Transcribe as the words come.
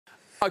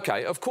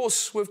OK, of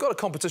course, we've got a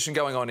competition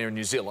going on here in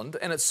New Zealand,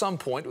 and at some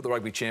point the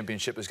Rugby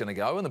Championship is going to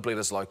go and the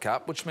Bledisloe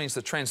Cup, which means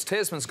the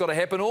trans-tasman's got to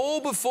happen all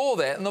before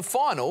that, and the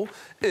final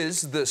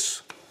is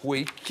this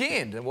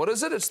weekend. And what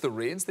is it? It's the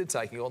Reds. They're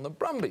taking on the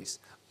Brumbies.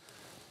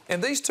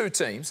 And these two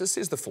teams, this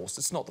is the Force,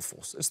 it's not the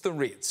Force, it's the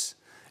Reds.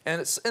 And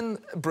it's in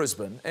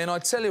Brisbane. And I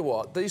tell you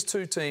what, these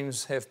two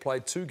teams have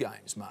played 2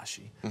 games,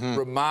 Marshy.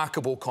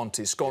 Remarkable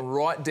contest, gone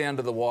right down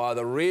to the wire.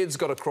 The Reds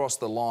got across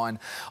the line.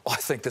 I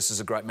think this is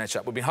a great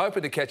matchup. We've been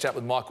hoping to catch up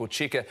with Michael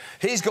Cheika.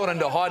 He's got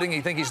into hiding.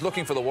 You think he's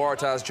looking for the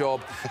Waratahs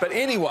job. But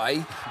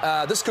anyway,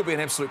 this could be an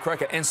absolute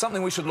cracker and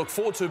something we should look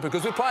forward to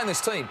because we're playing these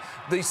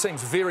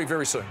teams very,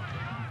 very soon.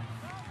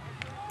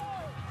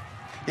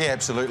 Yeah,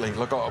 absolutely.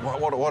 Look,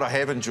 what I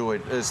have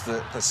enjoyed is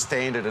the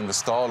standard and the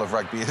style of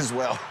rugby as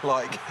well.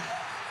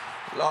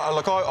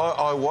 Look,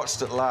 I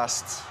watched it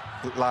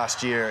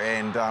last year,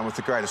 and with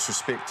the greatest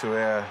respect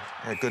to our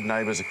good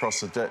neighbours across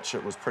the ditch,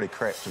 it was pretty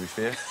crap, to be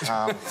fair.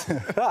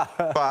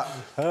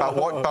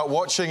 But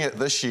watching it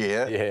this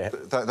year,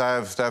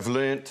 they've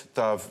learnt,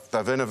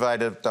 they've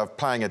innovated, they're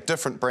playing a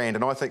different brand,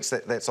 and I think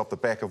that's off the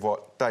back of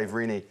what Dave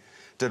Rennie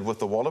did with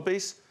the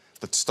Wallabies.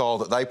 The style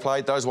that they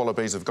played, those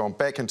Wallabies have gone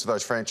back into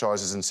those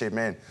franchises and said,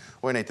 man,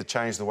 we need to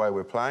change the way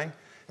we're playing.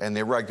 And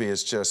their rugby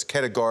is just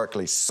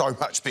categorically so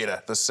much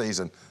better this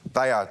season.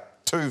 They are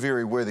 2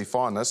 very worthy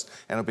finalists,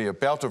 and it'll be a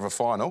belt of a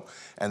final,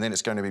 and then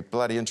it's going to be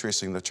bloody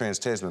interesting, the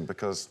trans-tasman,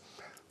 because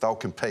they'll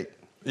compete.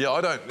 Yeah,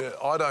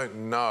 I don't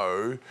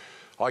know.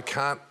 I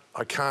can't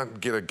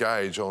get a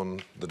gauge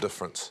on the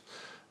difference.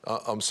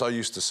 I'm so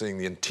used to seeing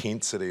the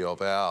intensity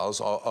of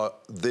ours.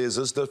 Theirs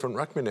is different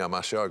rugby now,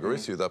 Marsha, I agree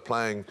with you. They're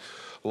playing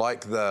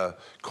like the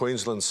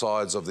Queensland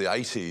sides of the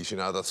 80s, you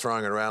know, they're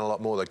throwing it around a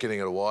lot more, they're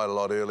getting it wide a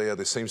lot earlier.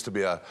 There seems to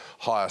be a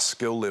higher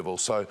skill level.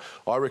 So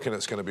I reckon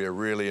it's going to be a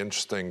really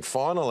interesting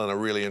final and a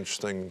really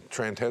interesting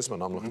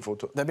trans-tasman. I'm looking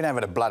forward to it. They've been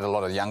able to blood a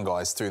lot of young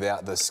guys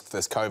throughout this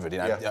COVID, you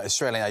know. Yeah.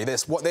 Australia,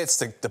 that's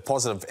the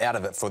positive out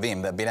of it for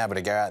them. They've been able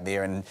to go out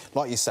there and,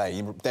 like you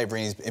say, Dave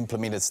Rennie's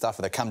implemented stuff,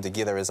 they come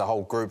together as a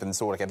whole group and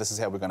sort of, okay, this is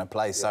how we're going to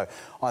play. Yeah. So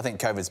I think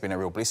COVID's been a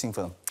real blessing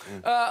for them.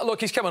 Look,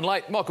 he's coming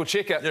late. Michael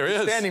Cheika, there he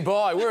is. Standing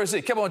by. Where is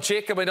he? Come on,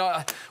 Check. I mean,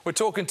 we're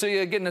talking to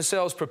you, getting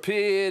ourselves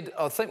prepared.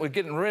 I think we're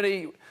getting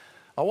ready.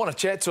 I want to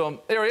chat to him.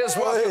 There he is.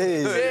 Welcome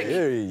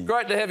back.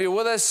 Great to have you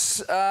with us.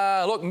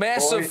 Look,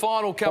 massive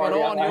final coming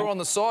on. You're on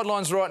the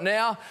sidelines right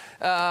now.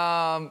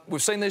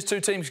 We've seen these 2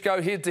 teams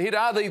go head-to-head.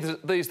 Are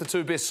these the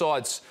 2 best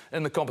sides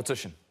in the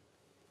competition?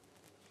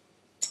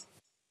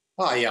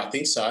 Oh, yeah, I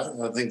think so.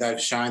 I think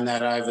they've shown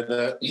that over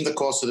the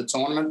course of the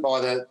tournament by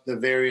the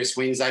various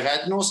wins they've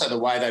had and also the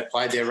way they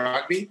played their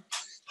rugby.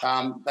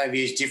 They've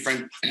used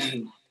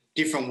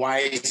different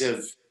ways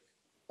of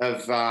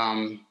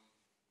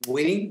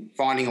winning,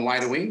 finding a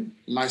way to win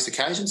on most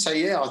occasions. So,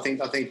 yeah, I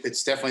think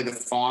it's definitely the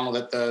final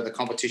that the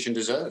competition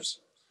deserves.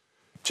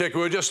 Check,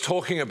 we were just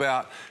talking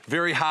about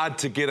very hard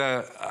to get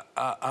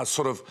a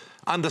sort of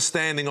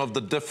understanding of the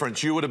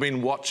difference. You would have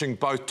been watching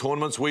both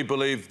tournaments. We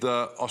believe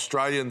the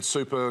Australian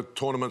Super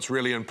tournament's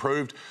really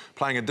improved,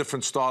 playing a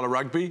different style of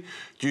rugby.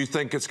 Do you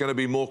think it's going to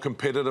be more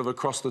competitive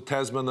across the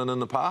Tasman than in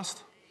the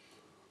past?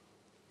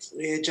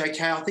 Yeah,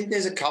 JK, I think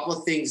there's a couple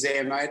of things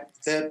there, mate.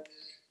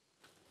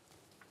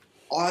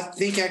 I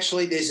think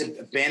actually there's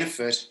a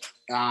benefit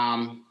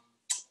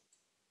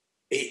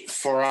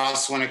for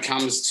us when it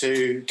comes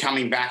to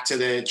coming back to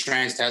the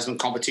trans-Tasman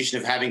competition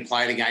of having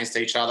played against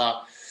each other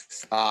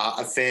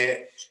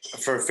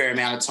for a fair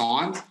amount of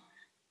time.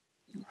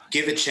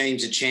 Give the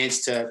teams a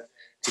chance to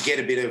get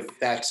a bit of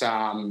that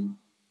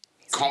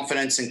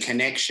confidence and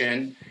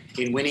connection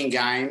in winning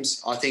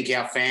games. I think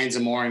our fans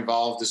are more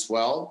involved as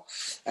well.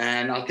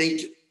 And I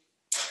think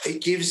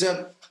it gives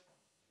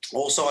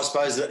also, I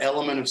suppose, the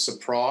element of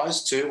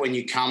surprise too when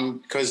you come,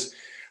 because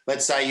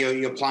let's say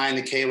you're playing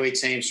the Kiwi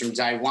teams from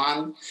day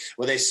one,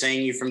 or they're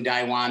seeing you from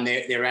day one,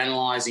 they're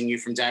analysing you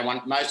from day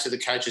one. Most of the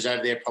coaches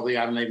over there probably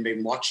haven't even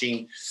been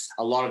watching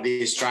a lot of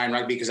the Australian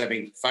rugby because they've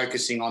been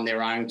focusing on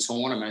their own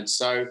tournaments.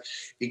 So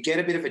you get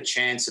a bit of a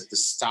chance at the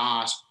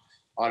start,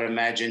 I'd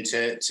imagine,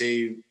 to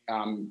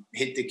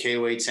hit the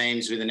Kiwi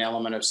teams with an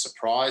element of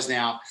surprise.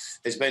 Now,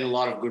 there's been a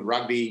lot of good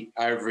rugby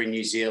over in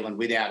New Zealand,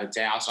 without a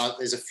doubt. So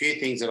there's a few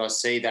things that I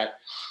see that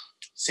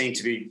seem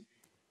to be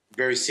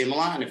very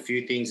similar and a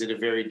few things that are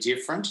very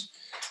different.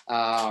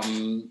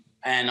 And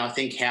I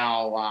think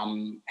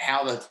how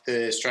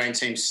the Australian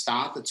teams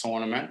start the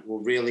tournament will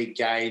really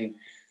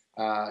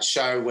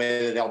show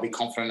whether they'll be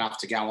confident enough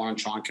to go on and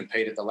try and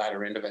compete at the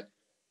latter end of it.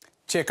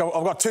 Check, I've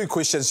got 2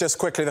 questions just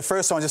quickly. The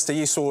first one, just a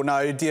yes or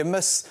no. Do you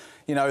miss,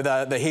 you know,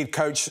 the head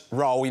coach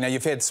role? You know,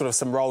 you've had sort of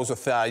some roles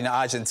with,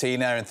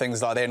 Argentina and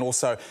things like that, and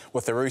also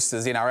with the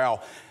Roosters,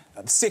 NRL.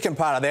 The second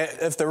part of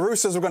that, if the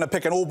Roosters were going to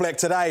pick an All Black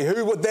today,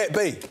 who would that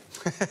be?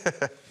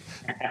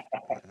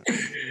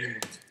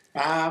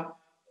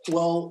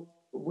 Well,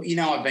 you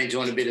know, I've been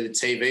doing a bit of the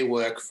TV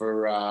work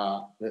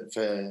for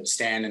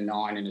Stan and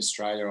Nine in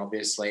Australia,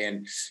 obviously.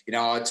 And, you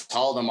know, I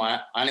told them I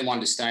only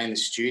wanted to stay in the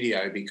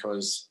studio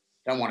because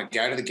I don't want to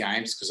go to the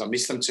games because I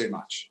miss them too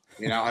much.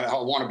 You know, I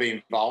want to be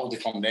involved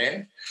if I'm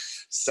there.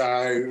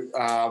 So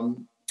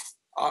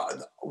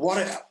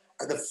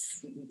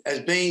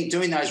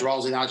doing those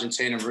roles in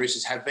Argentina and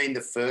Roosters have been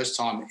the first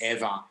time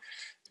ever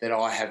that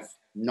I have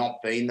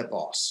not been the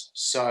boss.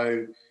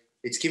 So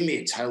it's given me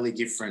a totally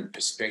different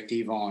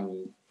perspective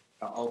on.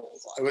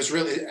 It was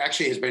really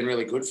actually has been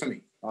really good for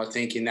me, I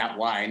think, in that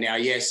way. Now,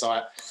 yes,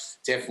 I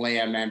definitely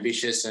am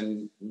ambitious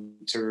and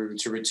to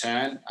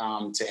return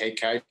to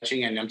head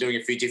coaching, and I'm doing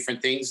a few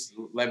different things.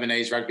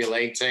 Lebanese rugby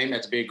league team,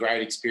 that's been a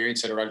great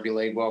experience at a Rugby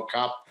League World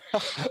Cup.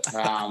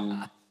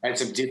 Had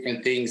some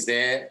different things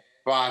there,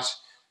 but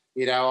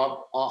you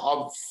know,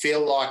 I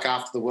feel like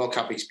after the World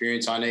Cup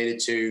experience, I needed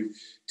to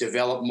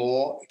develop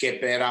more, get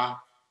better,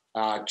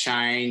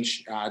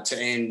 change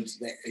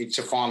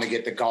to finally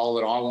get the goal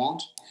that I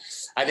want.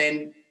 And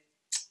then,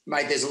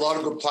 mate, there's a lot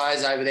of good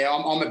players over there.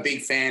 I'm a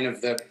big fan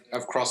of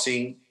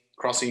crossing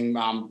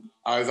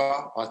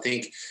over. I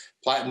think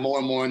more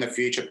and more in the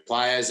future,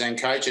 players and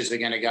coaches are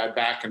going to go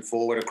back and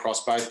forward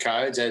across both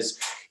codes as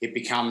it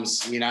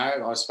becomes, you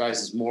know, I suppose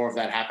as more of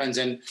that happens.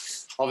 And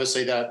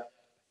obviously the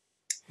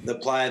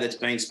player that's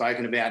being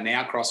spoken about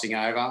now crossing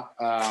over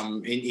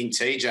in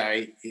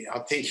TJ, I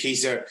think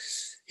he's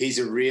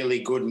a really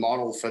good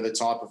model for the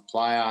type of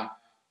player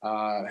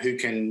who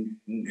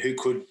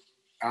could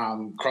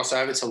cross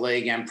over to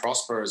league and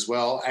prosper as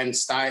well, and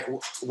stay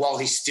while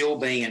he's still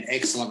being an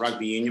excellent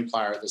rugby union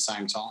player at the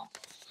same time.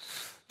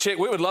 Cheik,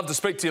 we would love to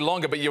speak to you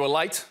longer, but you were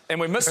late, and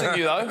we're missing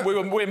you, though.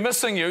 We're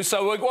missing you,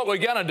 so what we're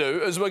going to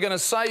do is we're going to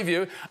save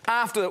you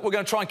after. We're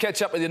going to try and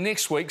catch up with you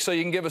next week so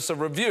you can give us a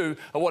review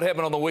of what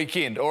happened on the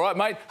weekend. All right,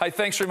 mate? Hey,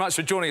 thanks very much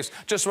for joining us.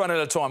 Just running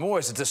out of time.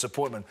 Always a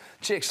disappointment.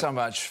 Cheik, so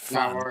much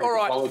fun. No worries. All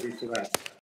right. Apologies for that.